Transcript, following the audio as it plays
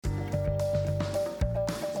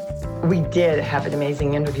We did have an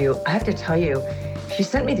amazing interview. I have to tell you, she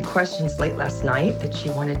sent me the questions late last night that she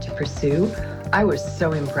wanted to pursue. I was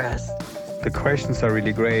so impressed. The questions are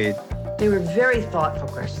really great. They were very thoughtful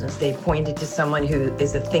questions. They pointed to someone who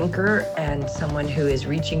is a thinker and someone who is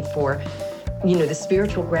reaching for, the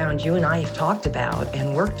spiritual ground you and I have talked about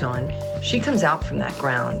and worked on. She comes out from that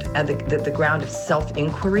ground, the ground of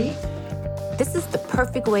self-inquiry. This is the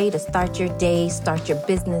perfect way to start your day, start your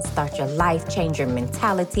business, start your life, change your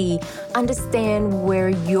mentality, understand where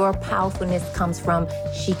your powerfulness comes from.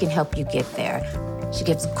 She can help you get there. She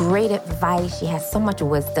gives great advice. She has so much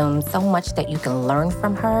wisdom, so much that you can learn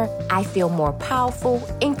from her. I feel more powerful,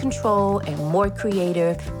 in control, and more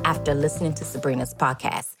creative after listening to Sabrina's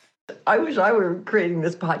podcast. I wish I were creating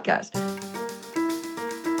this podcast.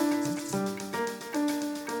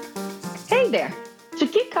 Hey there. To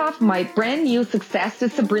kick off my brand new Success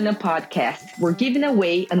with Sabrina podcast, we're giving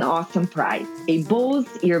away an awesome prize, a Bose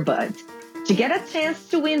earbud. To get a chance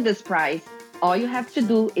to win this prize, all you have to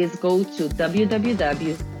do is go to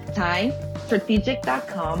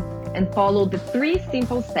www.timestrategic.com and follow the 3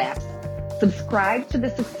 simple steps. Subscribe to the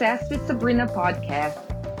Success with Sabrina podcast,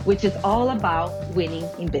 which is all about winning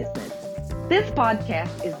in business. This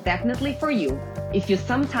podcast is definitely for you if you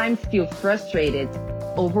sometimes feel frustrated,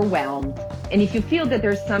 overwhelmed, and if you feel that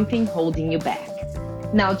there's something holding you back.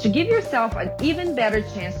 Now, to give yourself an even better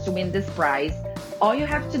chance to win this prize, all you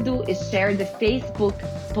have to do is share the Facebook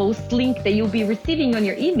post link that you'll be receiving on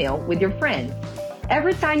your email with your friends.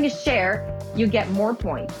 Every time you share, you get more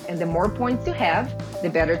points, and the more points you have, the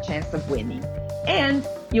better chance of winning. And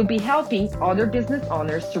you'll be helping other business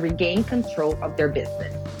owners to regain control of their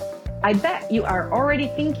business. I bet you are already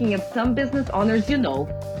thinking of some business owners you know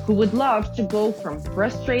who would love to go from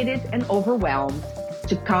frustrated and overwhelmed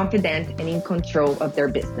to confident and in control of their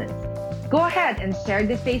business. Go ahead and share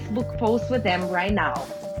the Facebook post with them right now.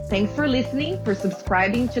 Thanks for listening, for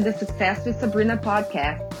subscribing to the Success with Sabrina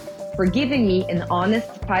podcast, for giving me an honest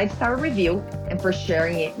 5-star review, and for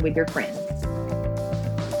sharing it with your friends.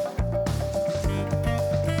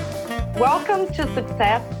 Welcome to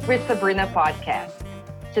Success with Sabrina podcast.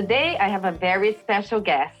 Today, I have a very special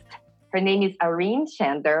guest. Her name is Irene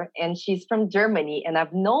Schander, and she's from Germany, and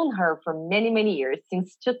I've known her for many, many years,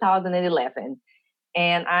 since 2011.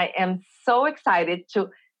 And I am so excited to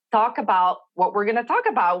talk about what we're going to talk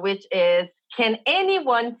about, which is, can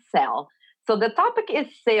anyone sell? So the topic is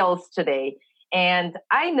sales today. And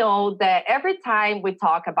I know that every time we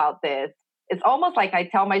talk about this, it's almost like I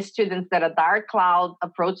tell my students that a dark cloud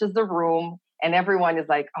approaches the room and everyone is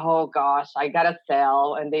like, oh gosh, I got to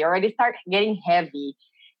sell. And they already start getting heavy.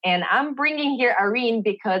 And I'm bringing here Irene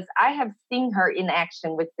because I have seen her in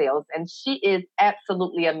action with sales, and she is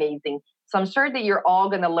absolutely amazing. So I'm sure that you're all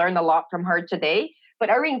going to learn a lot from her today. But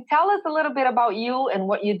Irene, tell us a little bit about you and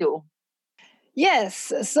what you do.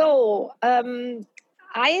 Yes. So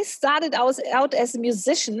I started out as a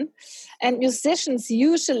musician, and musicians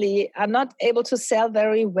usually are not able to sell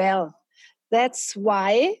very well. That's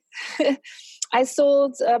why I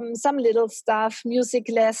sold some little stuff, music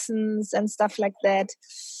lessons and stuff like that.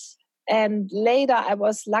 And later I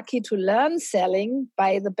was lucky to learn selling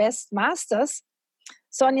by the best masters,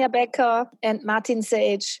 Sonia Becker and Martin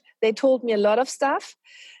Sage. They told me a lot of stuff.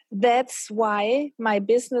 That's why my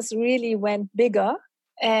business really went bigger.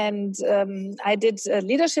 And I did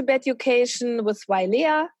leadership education with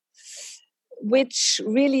Wailea, which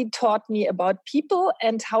really taught me about people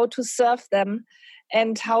and how to serve them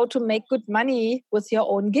and how to make good money with your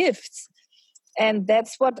own gifts. And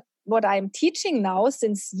that's what I'm teaching now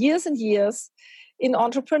since years and years in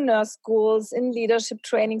entrepreneur schools, in leadership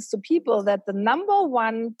trainings to people, that the number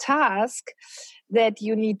one task that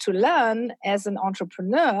you need to learn as an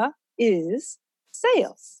entrepreneur is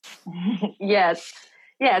sales. Yes.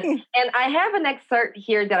 And I have an excerpt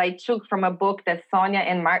here that I took from a book that Sonia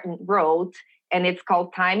and Martin wrote, and it's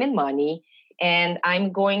called Time and Money. And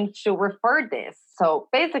I'm going to refer this. So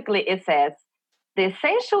basically it says, the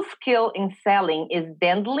essential skill in selling is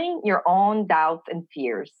handling your own doubts and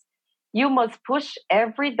fears. You must push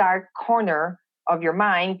every dark corner of your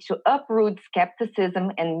mind to uproot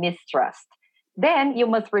skepticism and mistrust. Then you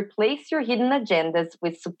must replace your hidden agendas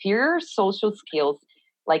with superior social skills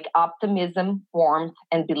like optimism, warmth,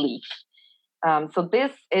 and belief. So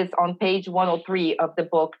this is on page 103 of the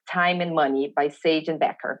book Time and Money by Sage and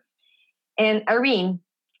Becker. And Irene,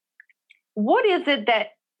 what is it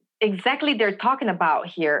that exactly they're talking about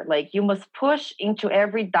here? Like, you must push into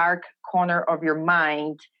every dark corner of your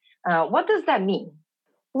mind. What does that mean?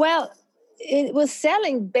 Well, with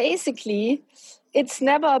selling, basically, it's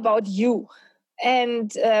never about you. And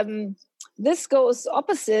this goes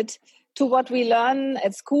opposite to what we learn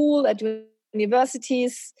at school, at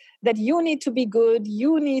universities, that you need to be good,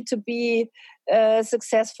 you need to be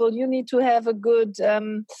successful, you need to have a good...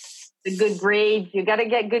 the good grades, you got to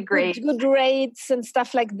get good grades. Good rates and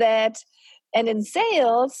stuff like that. And in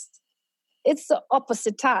sales, it's the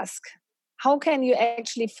opposite task. How can you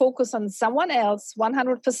actually focus on someone else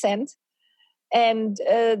 100%? And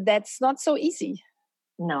that's not so easy.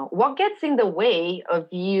 No. What gets in the way of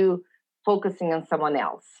you focusing on someone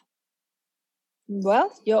else?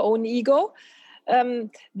 Well, your own ego,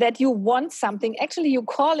 that you want something. Actually, you're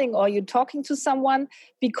calling or you're talking to someone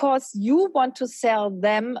because you want to sell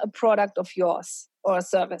them a product of yours or a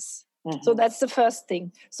service. Mm-hmm. So that's the first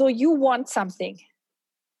thing. So you want something.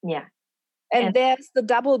 Yeah. And there's the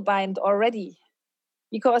double bind already.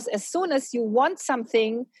 Because as soon as you want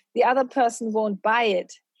something, the other person won't buy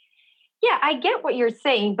it. Yeah, I get what you're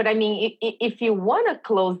saying, but I mean, if you want to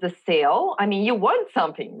close the sale, I mean, you want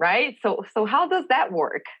something, right? So how does that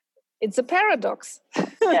work? It's a paradox.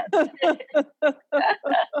 Yes.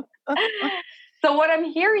 So what I'm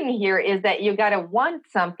hearing here is that you got to want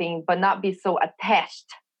something, but not be so attached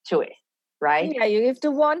to it, right? Yeah, you have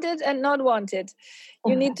to want it and not want it.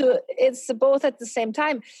 You need to, it's both at the same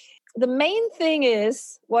time. The main thing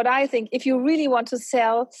is, what I think, if you really want to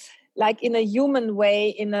sell like in a human way,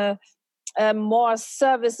 in a more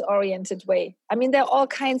service-oriented way. I mean, there are all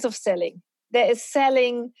kinds of selling. There is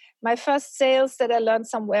selling. My first sales that I learned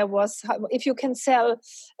somewhere was if you can sell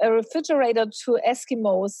a refrigerator to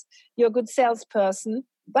Eskimos, you're a good salesperson.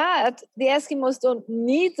 But the Eskimos don't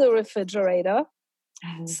need the refrigerator.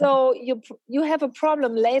 Mm-hmm. So you have a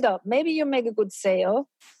problem later. Maybe you make a good sale,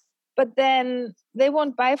 but then they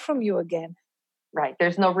won't buy from you again. Right.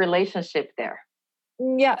 There's no relationship there.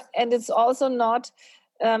 Yeah. And it's also not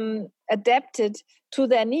adapted to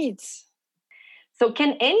their needs. So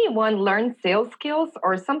can anyone learn sales skills,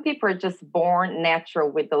 or some people are just born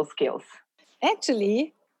natural with those skills?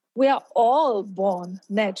 Actually, we are all born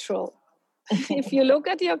natural. If you look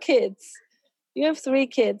at your kids, you have 3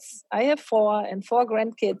 kids. I have 4 and 4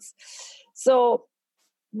 grandkids. So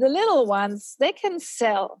the little ones, they can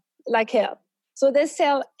sell like hell. So they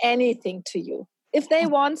sell anything to you. If they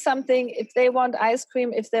want something, if they want ice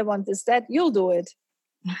cream, if they want this, that, you'll do it.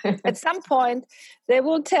 At some point, they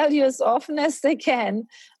will tell you as often as they can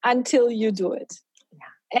until you do it.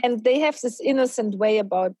 Yeah. And they have this innocent way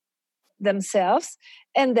about themselves.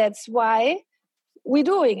 And that's why we're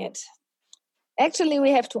doing it. Actually,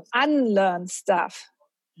 we have to unlearn stuff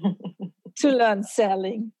to learn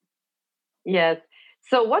selling. Yes.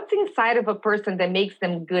 So what's inside of a person that makes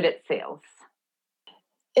them good at sales?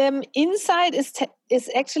 Inside is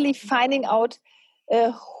actually finding out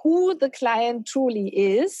who the client truly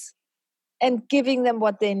is and giving them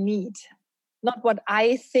what they need. Not what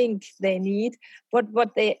I think they need, but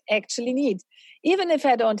what they actually need. Even if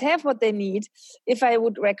I don't have what they need, if I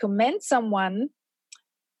would recommend someone,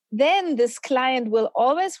 then this client will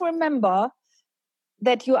always remember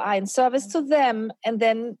that you are in service to them, and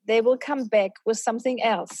then they will come back with something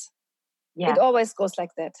else. Yeah. It always goes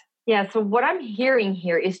like that. Yeah, so what I'm hearing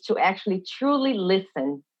here is to actually truly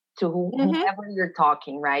listen to whomever you're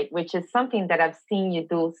talking, right? Which is something that I've seen you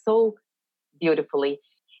do so beautifully.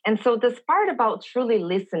 And so this part about truly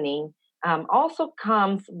listening also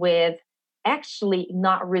comes with actually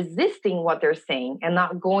not resisting what they're saying and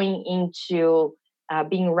not going into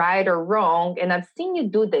being right or wrong. And I've seen you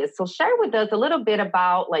do this. So share with us a little bit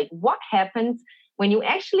about like what happens when you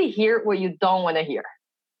actually hear what you don't want to hear.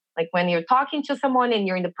 Like when you're talking to someone and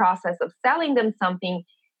you're in the process of selling them something,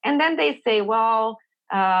 and then they say, well,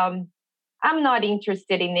 I'm not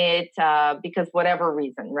interested in it because whatever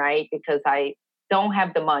reason, right? Because I don't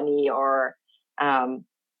have the money, or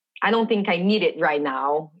I don't think I need it right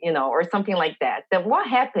now, or something like that. Then what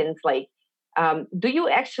happens? Like, do you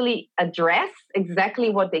actually address exactly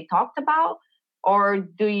what they talked about? Or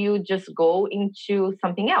do you just go into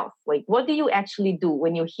something else? Like, what do you actually do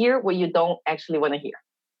when you hear what you don't actually want to hear?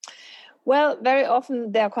 Well, very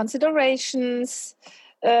often there are considerations,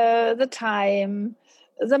 the time,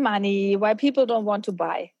 the money, why people don't want to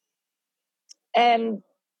buy. And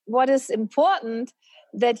what is important,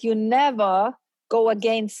 that you never go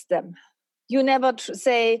against them. You never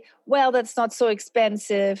say, well, that's not so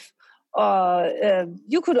expensive, or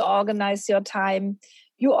you could organize your time.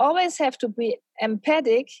 You always have to be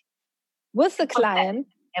empathetic with the client,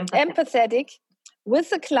 empathetic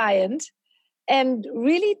with the client, and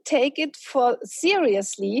really take it for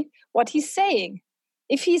seriously what he's saying.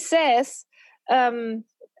 If he says,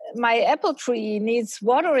 my apple tree needs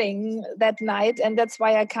watering that night and that's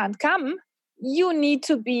why I can't come, you need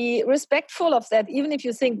to be respectful of that, even if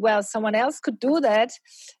you think, well, someone else could do that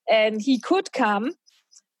and he could come.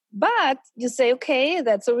 But you say, okay,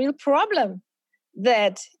 that's a real problem,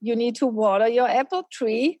 that you need to water your apple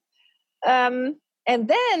tree. And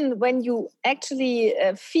then when you actually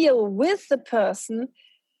feel with the person,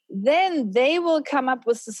 then they will come up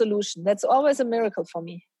with the solution. That's always a miracle for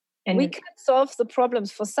me. And we can solve the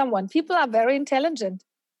problems for someone. People are very intelligent.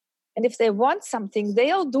 And if they want something,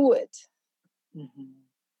 they'll do it. Mm-hmm.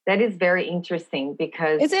 That is very interesting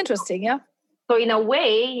because... It's interesting, yeah. So in a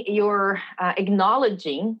way, you're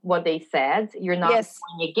acknowledging what they said. You're not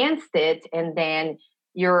going against it. And then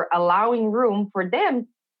you're allowing room for them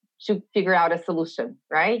to figure out a solution,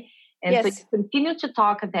 right? And so you continue to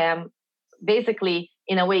talk to them, basically,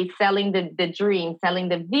 in a way, selling the dream, selling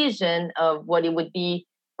the vision of what it would be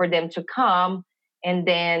for them to come. And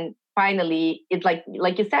then finally, it's like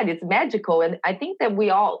you said, it's magical. And I think that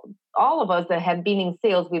all of us that have been in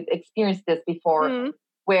sales, we've experienced this before,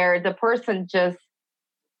 where the person just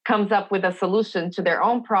comes up with a solution to their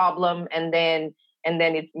own problem. And then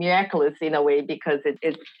it's miraculous in a way, because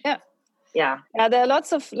it's Yeah, there are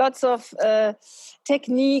lots of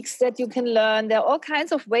techniques that you can learn. There are all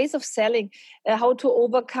kinds of ways of selling, how to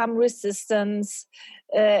overcome resistance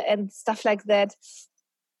and stuff like that.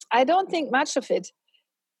 I don't think much of it.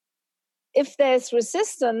 If there's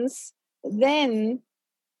resistance, then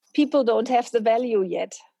people don't have the value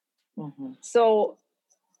yet. Mm-hmm. So,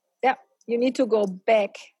 you need to go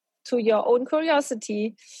back to your own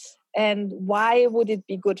curiosity and why would it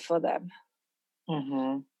be good for them?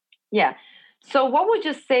 Mm-hmm. Yeah. So what would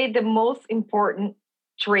you say the most important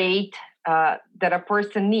trait that a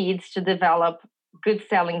person needs to develop good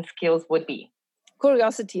selling skills would be?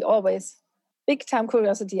 Curiosity, always. Big time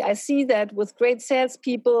curiosity. I see that with great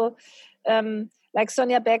salespeople, like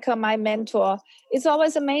Sonia Becker, my mentor. It's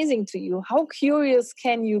always amazing to you. How curious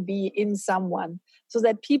can you be in someone so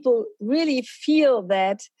that people really feel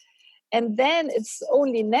that? And then it's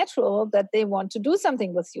only natural that they want to do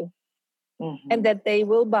something with you. Mm-hmm. And that they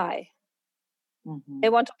will buy. Mm-hmm. They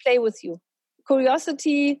want to play with you.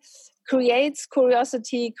 Curiosity creates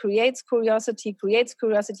curiosity, creates curiosity, creates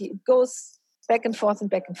curiosity. It goes back and forth and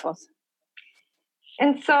back and forth.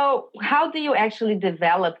 And so how do you actually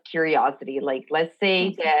develop curiosity? Like, let's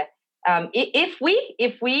say that if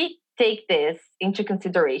we take this into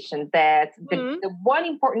consideration, that the one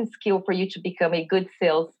important skill for you to become a good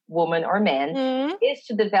saleswoman or man is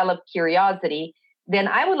to develop curiosity, then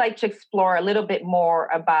I would like to explore a little bit more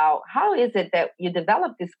about how is it that you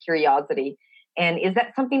develop this curiosity? And is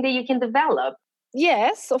that something that you can develop?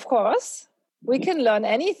 Yes, of course. We can learn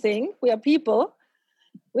anything. We are people.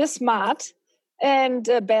 We're smart. And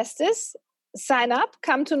best is sign up,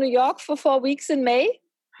 come to New York for 4 weeks in May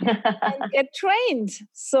and get trained.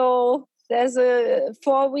 So there's a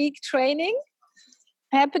 4-week training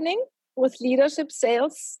happening with leadership,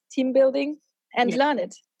 sales, team building, and learn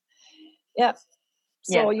it. Yeah.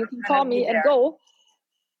 So you can call me and go.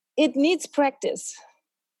 It needs practice.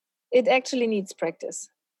 It actually needs practice.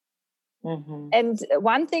 Mm-hmm. And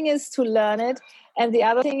one thing is to learn it. And the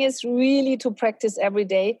other thing is really to practice every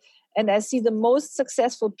day. And I see the most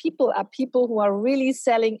successful people are people who are really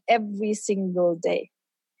selling every single day.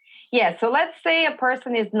 Yeah. So let's say a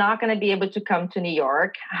person is not going to be able to come to New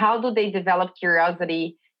York. How do they develop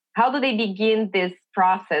curiosity? How do they begin this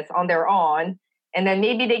process on their own? And then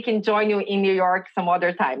maybe they can join you in New York some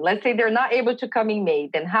other time. Let's say they're not able to come in May.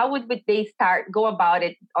 Then how would they go about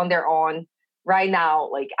it on their own right now,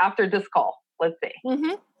 like after this call, let's say?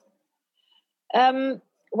 Mm-hmm.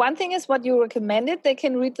 One thing is what you recommended. They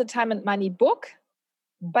can read the Time and Money book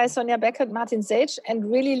by Sonia Becker and Martin Sage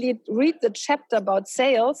and really read the chapter about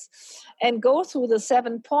sales and go through the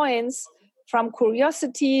 7 points from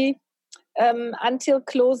curiosity until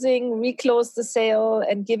closing, reclose the sale,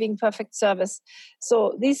 and giving perfect service.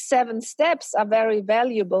 So these 7 steps are very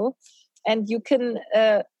valuable, and you can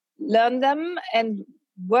learn them and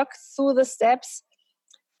work through the steps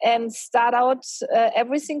and start out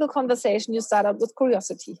every single conversation. You start out with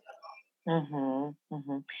curiosity. Mm-hmm,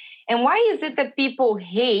 mm-hmm. And why is it that people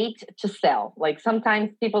hate to sell? Like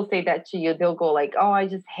sometimes people say that to you, they'll go like, oh, I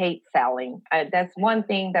just hate selling. That's one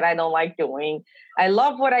thing that I don't like doing. I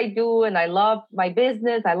love what I do and I love my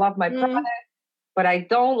business. I love my product, but I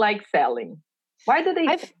don't like selling. Why do they?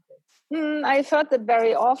 I've heard that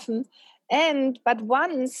very often. But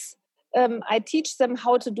once I teach them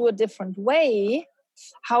how to do a different way,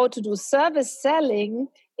 how to do service selling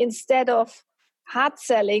instead of hard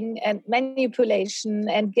selling and manipulation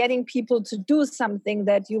and getting people to do something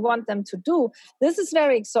that you want them to do. This is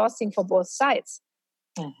very exhausting for both sides.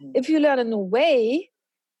 Mm-hmm. If you learn a new way,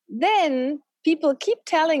 then people keep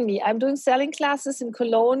telling me, I'm doing selling classes in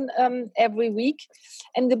Cologne every week.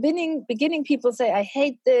 And the beginning people say, I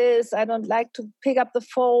hate this. I don't like to pick up the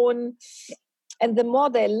phone. And the more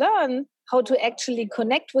they learn how to actually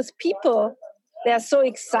connect with people, they're so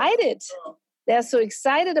excited. They're so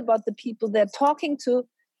excited about the people they're talking to.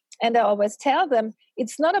 And I always tell them,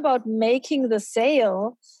 it's not about making the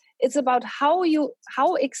sale. It's about how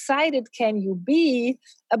excited can you be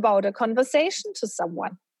about a conversation to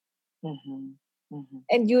someone. Mm-hmm. Mm-hmm.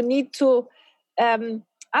 And you need to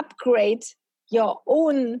upgrade your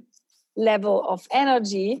own level of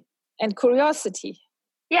energy and curiosity.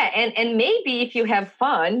 Yeah, and maybe if you have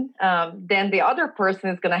fun, then the other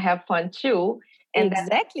person is going to have fun too. And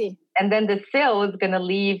exactly. And then the sale is going to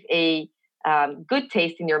leave a good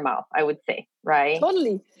taste in your mouth, I would say, right?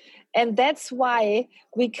 Totally. And that's why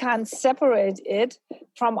we can't separate it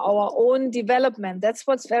from our own development. That's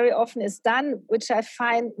what's very often is done, which I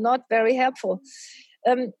find not very helpful.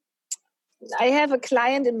 I have a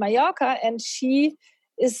client in Mallorca, and she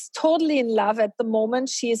is totally in love at the moment.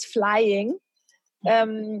 She is flying.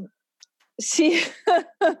 She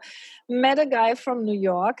met a guy from New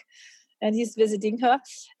York, and he's visiting her,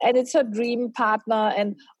 and it's her dream partner.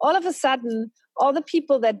 And all of a sudden, all the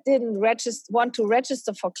people that didn't want to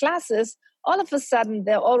register for classes, all of a sudden,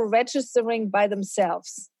 they're all registering by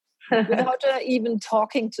themselves without her even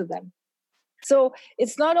talking to them. So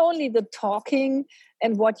it's not only the talking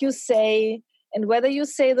and what you say and whether you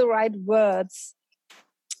say the right words.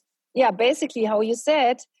 Yeah, basically how you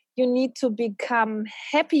said, you need to become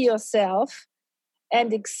happy yourself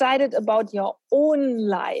and excited about your own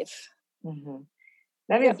life. Mm-hmm.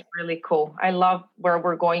 That is really cool. I love where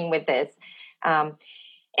we're going with this.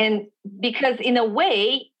 And because in a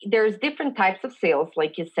way, there's different types of sales,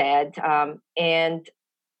 like you said. And,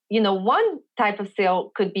 one type of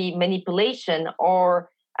sale could be manipulation, or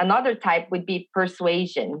another type would be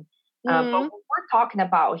persuasion. But what we're talking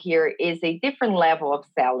about here is a different level of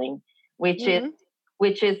selling, which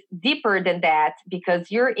is deeper than that,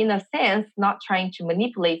 because you're, in a sense, not trying to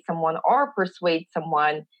manipulate someone or persuade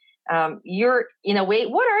someone. You're, in a way,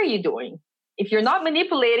 what are you doing? If you're not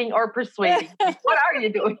manipulating or persuading, what are you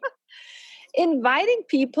doing? Inviting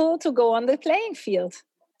people to go on the playing field.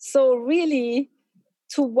 So really,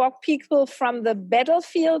 to walk people from the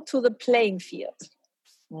battlefield to the playing field.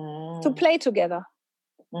 To play together.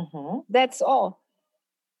 Mm-hmm. That's all.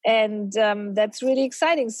 And that's really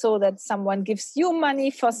exciting. So that someone gives you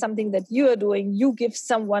money for something that you are doing. You give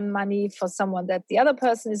someone money for someone that the other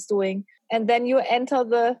person is doing. And then you enter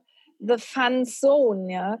the fun zone.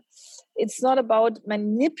 Yeah, it's not about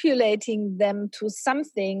manipulating them to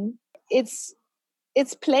something. It's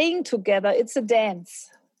playing together. It's a dance.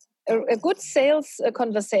 A good sales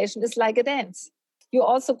conversation is like a dance. You're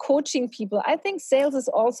also coaching people. I think sales is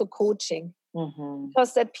also coaching,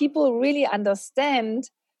 because that people really understand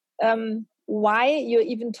why you're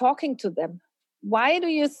even talking to them. Why do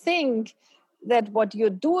you think that what you're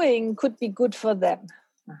doing could be good for them?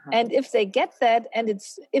 And if they get that, and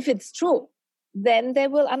if it's true, then they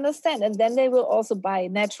will understand, and then they will also buy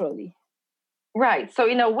naturally. Right. So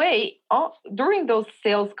in a way, during those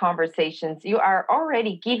sales conversations, you are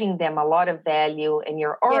already giving them a lot of value, and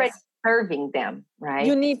you're already serving them, right?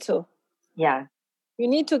 You need to. Yeah. You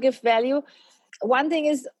need to give value. One thing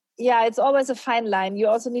is, it's always a fine line. You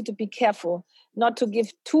also need to be careful not to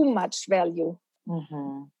give too much value.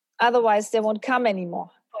 Mm-hmm. Otherwise, they won't come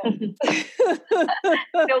anymore. They'll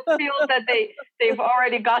feel that they've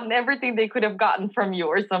already gotten everything they could have gotten from you,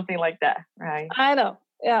 or something like that, right? I know,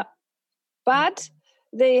 yeah. But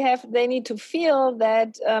they need to feel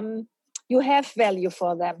that you have value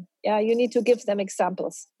for them. Yeah, you need to give them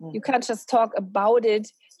examples. Mm-hmm. You can't just talk about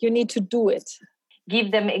it. You need to do it.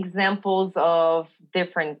 Give them examples of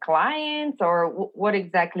different clients, or what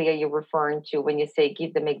exactly are you referring to when you say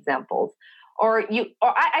give them examples? Or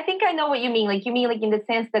I think I know what you mean. Like, you mean like in the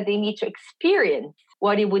sense that they need to experience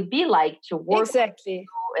what it would be like to work exactly.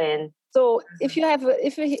 with you. And so if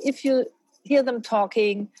you hear them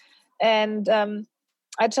talking, and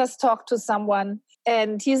I just talked to someone,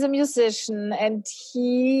 and he's a musician, and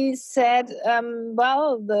he said,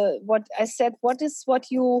 what is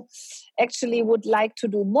what you actually would like to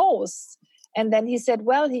do most? And then he said,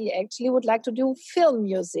 well, he actually would like to do film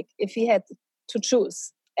music if he had to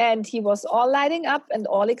choose. And he was all lighting up and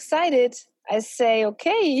all excited. I say,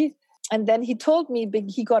 okay. And then he told me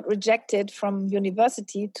he got rejected from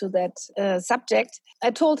university to that subject. I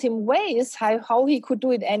told him ways how he could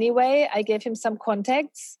do it anyway. I gave him some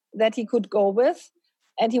contacts that he could go with.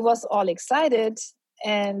 And he was all excited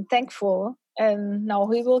and thankful. And now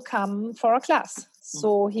he will come for a class.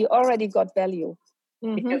 So he already got value.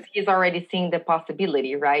 because he's already seeing the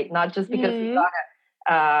possibility, right? Not just because he got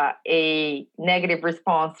a negative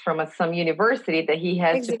response from some university that he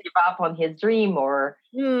has to give up on his dream or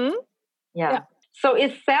yeah. So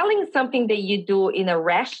is selling something that you do in a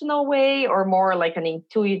rational way or more like an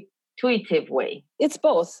intuitive way? It's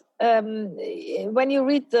both. When you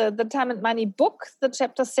read the Time and Money book, the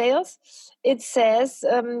chapter sales, it says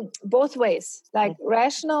both ways, like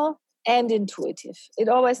rational and intuitive. It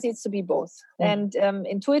always needs to be both. And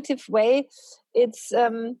intuitive way, it's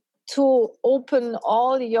to open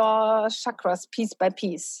all your chakras piece by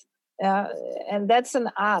piece. And that's an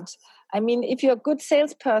art. I mean, if you're a good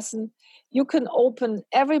salesperson, you can open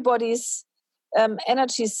everybody's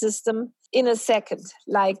energy system in a second.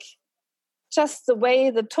 Like just the way,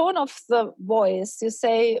 the tone of the voice, you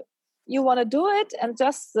say you want to do it, and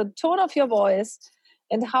just the tone of your voice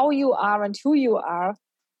and how you are and who you are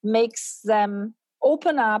makes them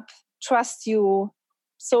open up, trust you.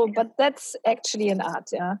 So, but that's actually an art.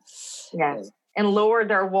 Yeah. And lower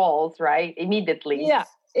their walls, right? Immediately. Yeah.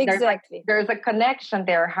 Exactly. There's a connection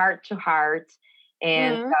there, heart to heart,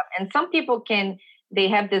 and some people they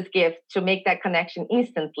have this gift to make that connection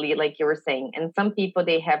instantly, like you were saying. And some people,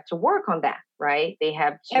 they have to work on that, right? They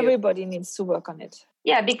have to. Everybody needs to work on it.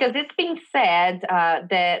 Yeah, because it's being said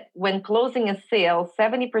that when closing a sale,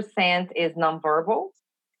 70% is nonverbal,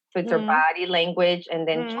 so it's your body language, and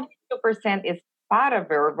then 22% is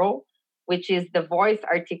paraverbal, which is the voice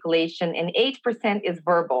articulation, and 8% is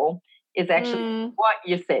verbal. Is actually what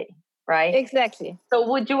you say, right? Exactly. So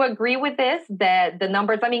would you agree with this, that the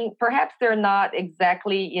numbers, I mean, perhaps they're not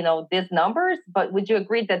exactly, these numbers, but would you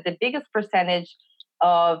agree that the biggest percentage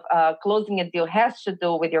of closing a deal has to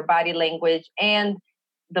do with your body language and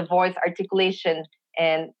the voice articulation,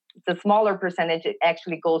 and the smaller percentage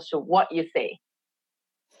actually goes to what you say?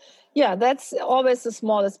 Yeah, that's always the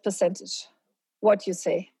smallest percentage, what you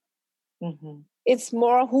say. It's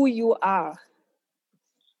more who you are.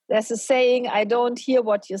 There's a saying, I don't hear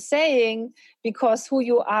what you're saying because who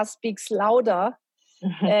you are speaks louder.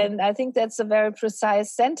 And I think that's a very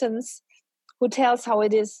precise sentence who tells how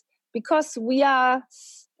it is. Because we are,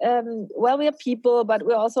 we are people, but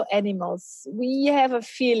we're also animals. We have a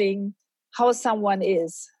feeling how someone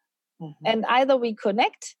is. And either we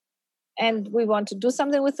connect and we want to do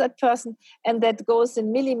something with that person, and that goes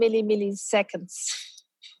in milliseconds.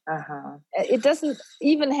 It doesn't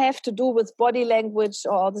even have to do with body language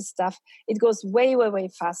or all this stuff. It goes way, way, way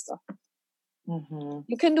faster.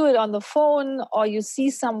 You can do it on the phone, or you see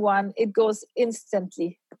someone, it goes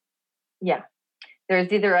instantly. Yeah.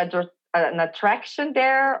 There's either an attraction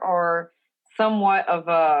there or somewhat of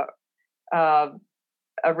a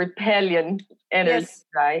repellion energy,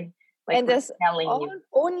 right? Like, and there's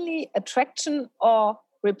only attraction or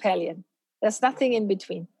repellion. There's nothing in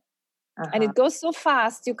between. And it goes so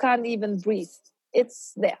fast, you can't even breathe.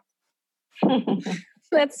 It's there.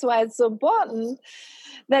 That's why it's so important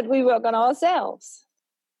that we work on ourselves.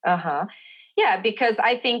 Yeah, because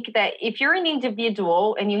I think that if you're an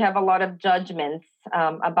individual and you have a lot of judgments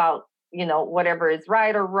about, whatever is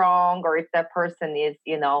right or wrong, or if that person is,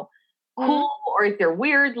 cool, or if they're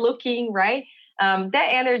weird looking, right? That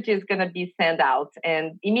energy is going to be sent out.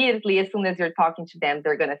 And immediately, as soon as you're talking to them,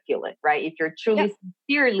 they're going to feel it, right? If you're truly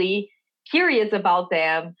sincerely curious about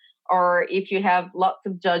them, or if you have lots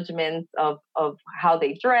of judgments of how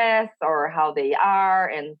they dress or how they are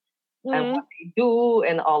and what they do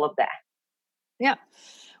and all of that. Yeah.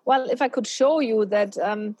 Well, if I could show you that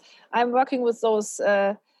I'm working with those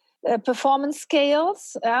performance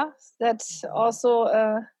scales that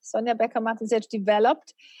also Sonja Becker-Martins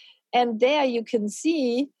developed. And there you can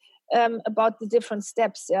see about the different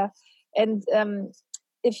steps. And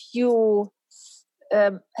if you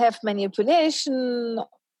have manipulation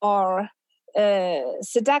or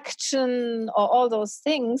seduction or all those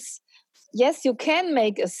things, yes, you can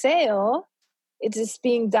make a sale. It is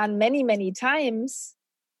being done many, many times,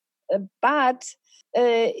 but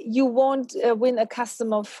you won't win a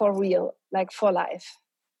customer for real, like for life.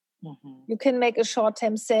 You can make a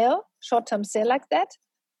short-term sale like that,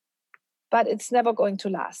 but it's never going to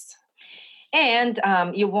last. And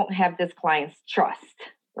you won't have this client's trust,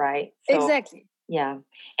 right? So, exactly. Yeah.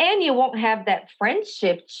 And you won't have that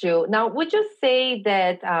friendship too. Now, would you say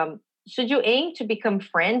that should you aim to become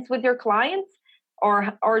friends with your clients,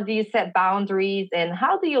 or do you set boundaries? And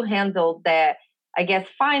how do you handle that, I guess,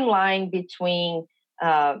 fine line between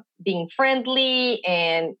being friendly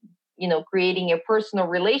and, creating a personal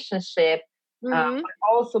relationship, but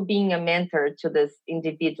also being a mentor to this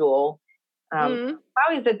individual? How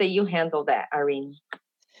is it that you handle that, Irene?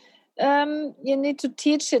 You need to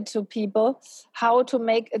teach it to people how to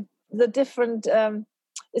make the different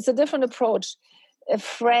it's a different approach.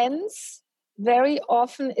 Friends very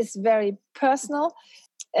often is very personal,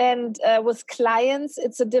 and with clients,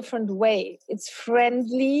 it's a different way. It's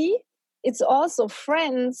friendly. It's also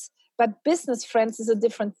friends, but business friends is a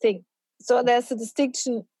different thing. So there's a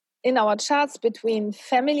distinction in our charts between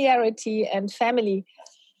familiarity and family.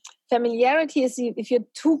 Familiarity is if you're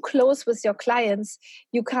too close with your clients,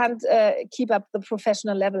 you can't keep up the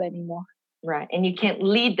professional level anymore. Right. And you can't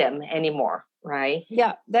lead them anymore, right?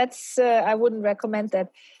 Yeah, that's, I wouldn't recommend that.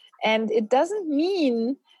 And it doesn't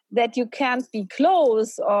mean that you can't be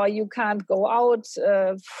close or you can't go out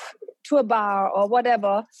to a bar or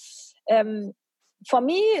whatever. For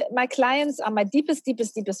me, my clients are my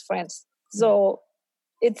deepest friends. So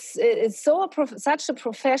it's so such a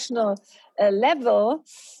professional level.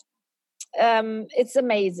 It's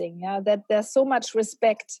amazing that there's so much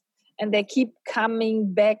respect, and they keep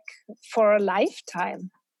coming back for a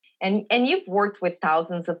lifetime. And you've worked with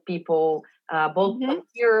thousands of people, both from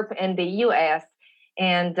Europe and the U.S.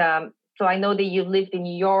 And so I know that you lived in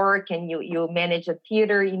New York and you managed a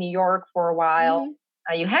theater in New York for a while.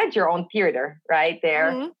 You had your own theater right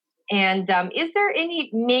there. And is there any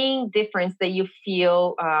main difference that you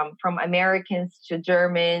feel from Americans to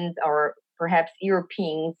Germans or perhaps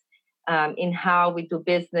Europeans in how we do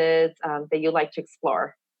business that you like to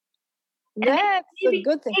explore? That's a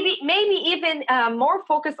good thing. Maybe even more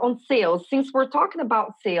focused on sales, since we're talking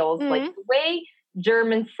about sales, like the way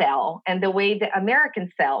Germans sell and the way the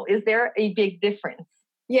Americans sell. Is there a big difference?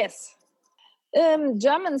 Yes.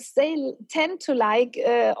 Germans, they tend to like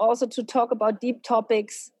also to talk about deep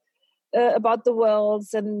topics about the world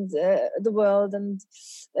and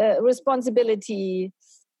responsibility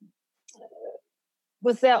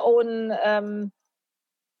with their own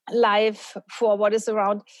life for what is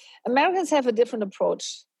around. Americans have a different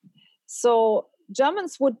approach. So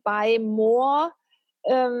Germans would buy more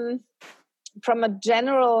from a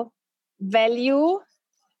general value,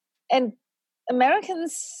 and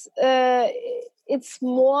Americans, it's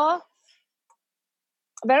more,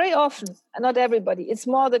 very often, not everybody, it's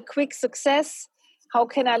more the quick success. How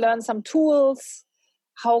can I learn some tools?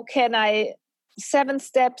 How can I 7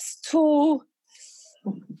 steps to...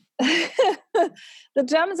 The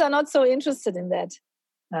Germans are not so interested in that.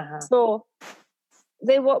 So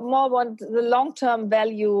they more want the long-term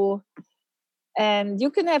value. And you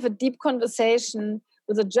can have a deep conversation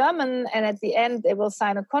with a German, and at the end, they will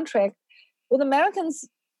sign a contract. With Americans,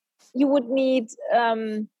 you would need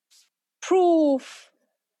proof.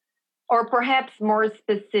 Or perhaps more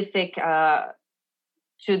specific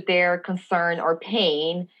to their concern or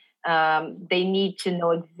pain. They need to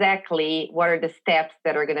know exactly what are the steps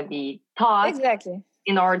that are going to be taught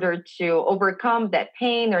in order to overcome that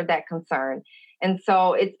pain or that concern. And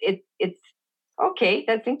so it's okay.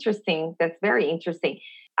 That's interesting. That's very interesting.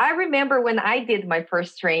 I remember when I did my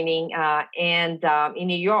first training in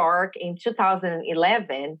New York in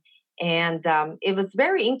 2011, and it was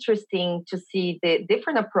very interesting to see the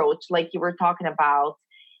different approach, like you were talking about.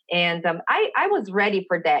 And I was ready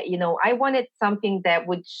for that. You know, I wanted something that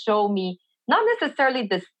would show me not necessarily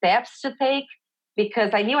the steps to take, because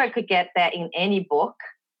I knew I could get that in any book,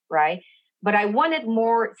 right? But I wanted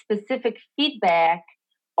more specific feedback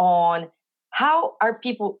on how are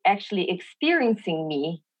people actually experiencing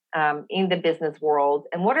me in the business world,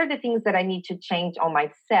 and what are the things that I need to change on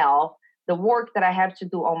myself, the work that I have to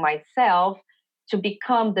do on myself to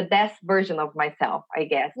become the best version of myself, I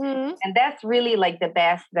guess. And that's really like the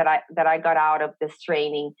best that I got out of this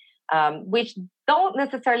training, which don't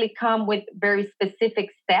necessarily come with very specific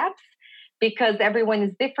steps, because everyone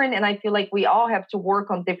is different. And I feel like we all have to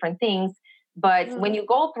work on different things. But when you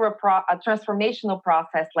go through a transformational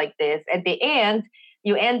process like this, at the end,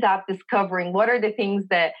 you end up discovering what are the things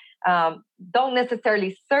that don't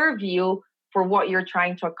necessarily serve you for what you're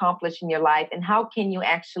trying to accomplish in your life, and how can you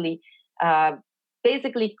actually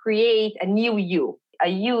basically create a new you, a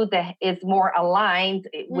you that is more aligned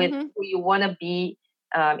with who you want to be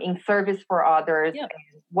in service for others, and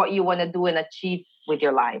what you want to do and achieve with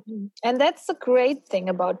your life. And that's the great thing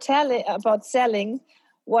about selling.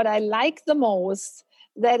 What I like the most,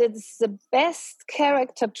 that it's the best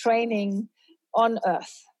character training on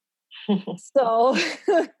earth. So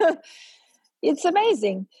it's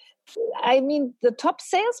amazing. I mean, the top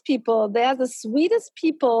salespeople, they're the sweetest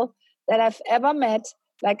people that I've ever met,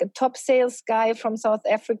 like a top sales guy from South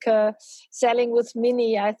Africa selling with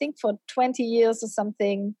Mini, I think for 20 years or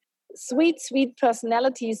something. Sweet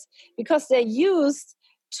personalities, because they're used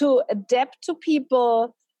to adapt to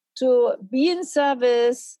people, to be in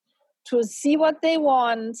service, to see what they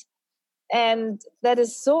want. And that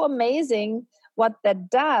is so amazing what that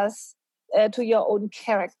does to your own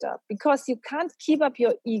character, because you can't keep up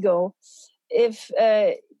your ego if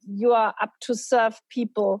you are up to serve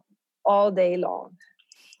people all day long.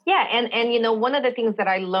 Yeah, and one of the things that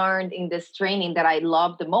I learned in this training that I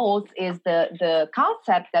love the most is the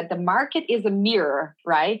concept that the market is a mirror,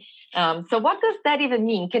 right? So what does that even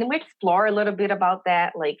mean? Can we explore a little bit about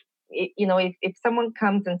that? Like, if someone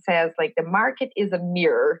comes and says, like, the market is a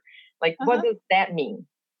mirror, like, what does that mean?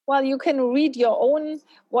 Well, you can read your own,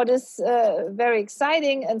 what is very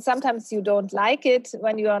exciting, and sometimes you don't like it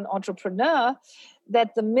when you're an entrepreneur,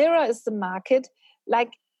 that the mirror is the market,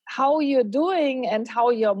 like how you're doing and how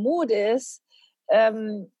your mood is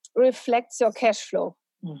reflects your cash flow.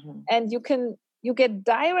 And you get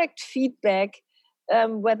direct feedback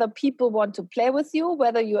whether people want to play with you,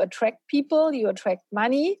 whether you attract people, you attract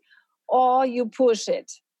money, or you push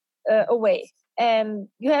it away. And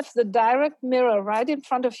you have the direct mirror right in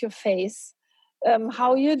front of your face,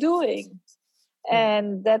 how you're doing.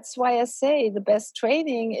 And that's why I say the best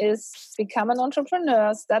training is become an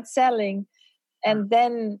entrepreneur, start selling, and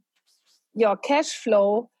then your cash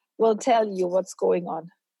flow will tell you what's going on.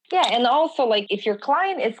 Yeah, and also, like, if your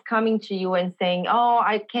client is coming to you and saying, "Oh,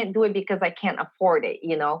 I can't do it because I can't afford it,"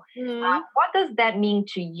 what does that mean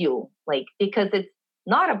to you? Like, because it's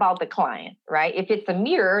not about the client, right? If it's a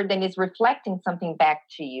mirror, then it's reflecting something back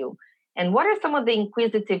to you. And what are some of the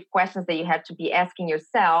inquisitive questions that you have to be asking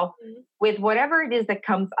yourself with whatever it is that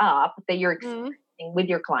comes up that you're experiencing with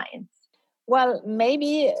your clients? Well,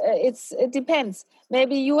 maybe it depends.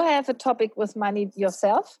 Maybe you have a topic with money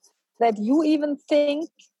yourself that you even think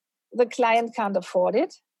the client can't afford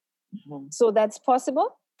it. So that's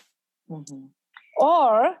possible.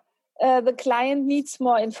 Or the client needs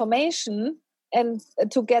more information and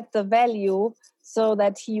to get the value so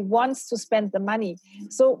that he wants to spend the money.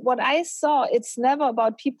 So what I saw, it's never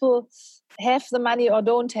about people have the money or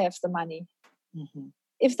don't have the money.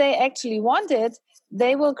 If they actually want it,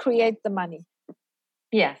 they will create the money.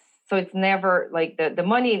 Yes. So it's never like the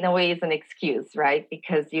money in a way is an excuse, right?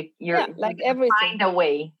 Because you're like you everything. Find a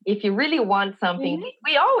way. If you really want something,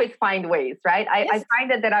 we always find ways, right? I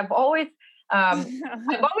find that I've always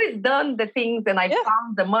I've always done the things and I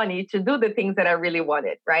found the money to do the things that I really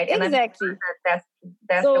wanted, right? And exactly. That's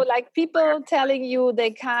so like people telling you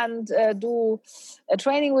they can't do a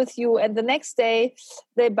training with you, and the next day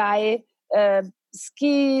they buy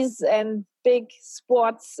skis and big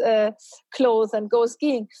sports clothes and go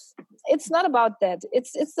skiing. It's not about that.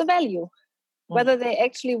 It's the value, whether they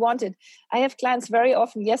actually want it. I have clients very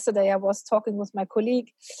often. Yesterday I was talking with my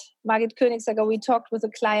colleague, Margit Königsegger. We talked with a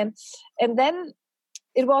client, and then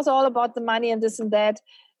it was all about the money and this and that.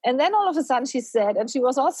 And then all of a sudden she said, and she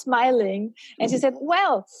was all smiling, and she said,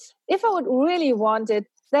 well, if I would really want it,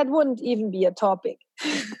 that wouldn't even be a topic.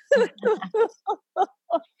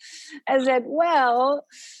 I said, well,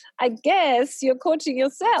 I guess you're coaching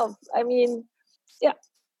yourself. I mean,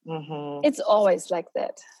 it's always like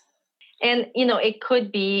that. And, it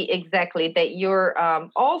could be exactly that you're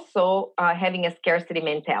also having a scarcity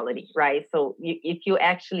mentality, right? So if you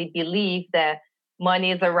actually believe that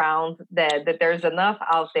money is around, that there's enough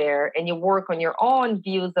out there, and you work on your own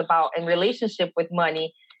views about and relationship with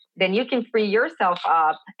money, then you can free yourself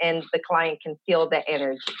up and the client can feel the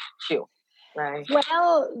energy too, right?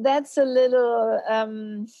 Well, that's a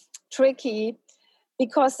little tricky,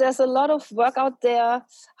 because there's a lot of work out there,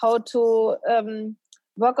 how to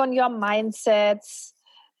work on your mindsets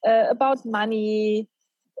about money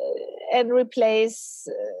and replace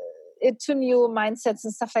it to new mindsets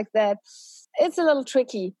and stuff like that. It's a little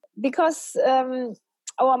tricky because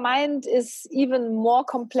our mind is even more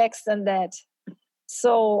complex than that.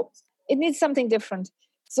 So it needs something different.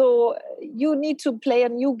 So you need to play a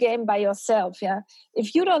new game by yourself. Yeah.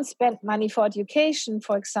 If you don't spend money for education,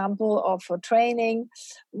 for example, or for training,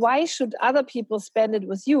 why should other people spend it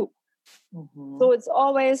with you? So it's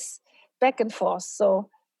always back and forth. So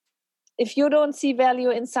if you don't see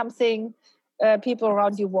value in something, people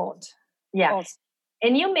around you won't. Yeah. Also.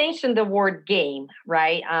 And you mentioned the word game,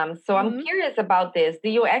 right? So I'm curious about this. Do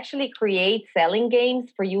you actually create selling games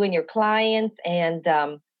for you and your clients? And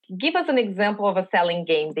give us an example of a selling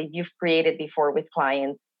game that you've created before with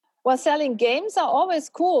clients. Well, selling games are always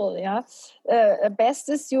cool. Yeah. Best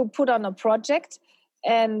is you put on a project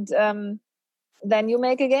and then you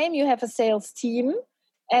make a game. You have a sales team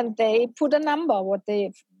and they put a number, what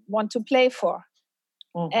they want to play for.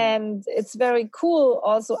 And it's very cool.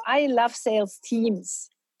 Also, I love sales teams,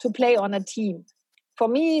 to play on a team. For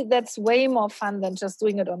me, that's way more fun than just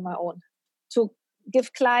doing it on my own. To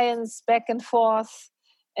give clients back and forth.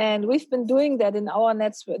 And we've been doing that in our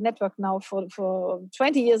network now for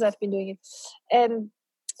 20 years. I've been doing it. And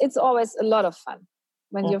it's always a lot of fun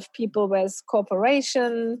when you have people with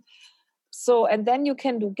cooperation. So, and then you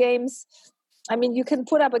can do games. I mean, you can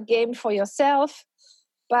put up a game for yourself,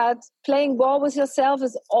 but playing ball with yourself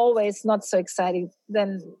is always not so exciting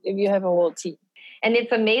than if you have a whole team. And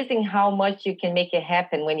it's amazing how much you can make it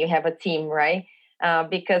happen when you have a team, right?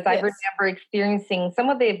 Because I remember experiencing some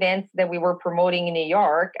of the events that we were promoting in New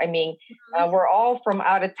York. I mean, we're all from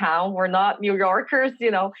out of town. We're not New Yorkers,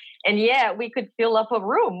 and yet we could fill up a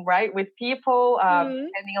room, right, with people,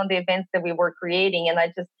 depending on the events that we were creating. And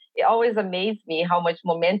it always amazed me how much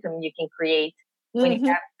momentum you can create when you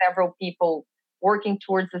have several people working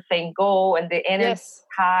towards the same goal, and the energy is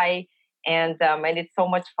high, and it's so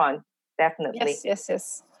much fun, definitely. Yes.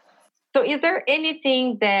 So is there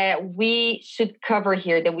anything that we should cover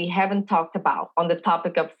here that we haven't talked about on the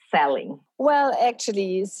topic of selling? Well,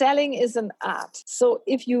 actually, selling is an art. So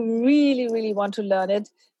if you really, really want to learn it,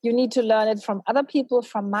 you need to learn it from other people,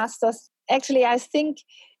 from masters. Actually, I think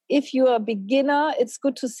if you're a beginner, it's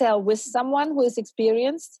good to sell with someone who is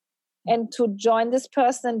experienced and to join this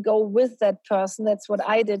person and go with that person. That's what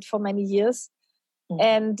I did for many years.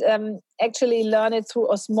 And actually learn it through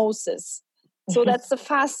osmosis. So that's the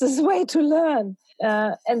fastest way to learn.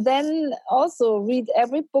 And then also read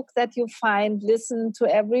every book that you find, listen to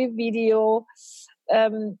every video,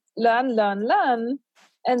 learn,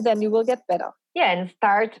 and then you will get better. Yeah, and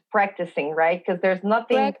start practicing, right? Because there's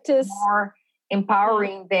nothing more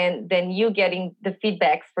empowering than you getting the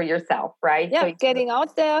feedbacks for yourself, right? Yeah, so getting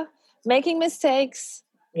out there, making mistakes.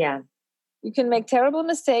 Yeah. You can make terrible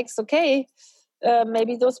mistakes, okay.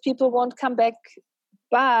 Maybe those people won't come back,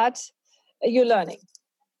 but you're learning.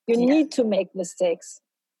 You need to make mistakes.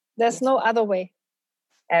 There's no other way.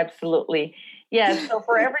 Absolutely. Yeah. So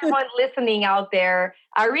for everyone listening out there,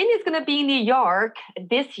 Irene is going to be in New York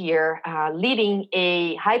this year, leading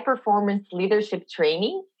a high-performance leadership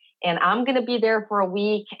training. And I'm going to be there for a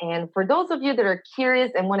week. And for those of you that are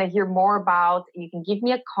curious and want to hear more about, you can give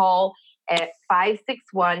me a call at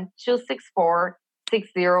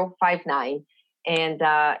 561-264-6059. And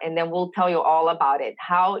then we'll tell you all about it,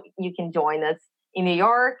 how you can join us in New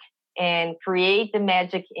York and create the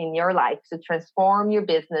magic in your life to transform your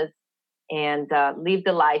business and live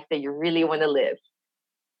the life that you really want to live.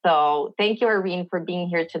 So thank you, Irene, for being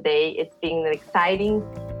here today. It's been an exciting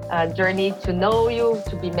journey to know you,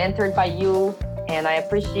 to be mentored by you. And I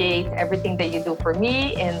appreciate everything that you do for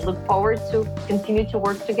me and look forward to continue to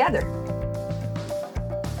work together.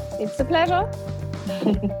 It's a pleasure.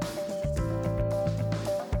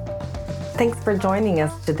 Thanks for joining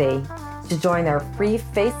us today. To join our free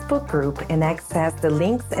Facebook group and access the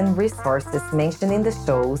links and resources mentioned in the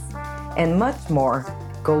shows and much more,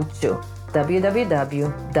 go to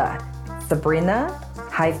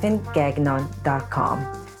www.sabrina-gagnon.com.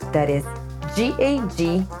 That is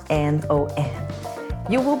Gagnon.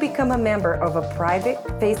 You will become a member of a private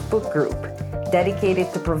Facebook group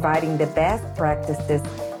dedicated to providing the best practices,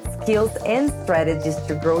 skills, and strategies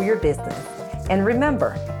to grow your business. And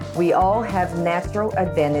remember, we all have natural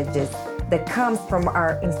advantages that comes from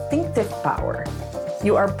our instinctive power.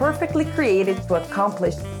 You are perfectly created to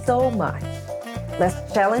accomplish so much. Let's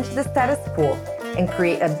challenge the status quo and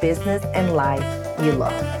create a business and life you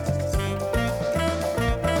love.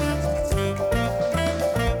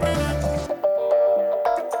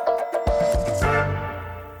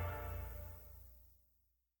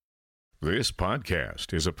 This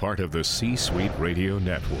podcast is a part of the C-Suite Radio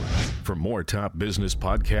Network. For more top business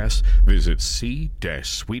podcasts, visit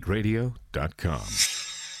c-suiteradio.com.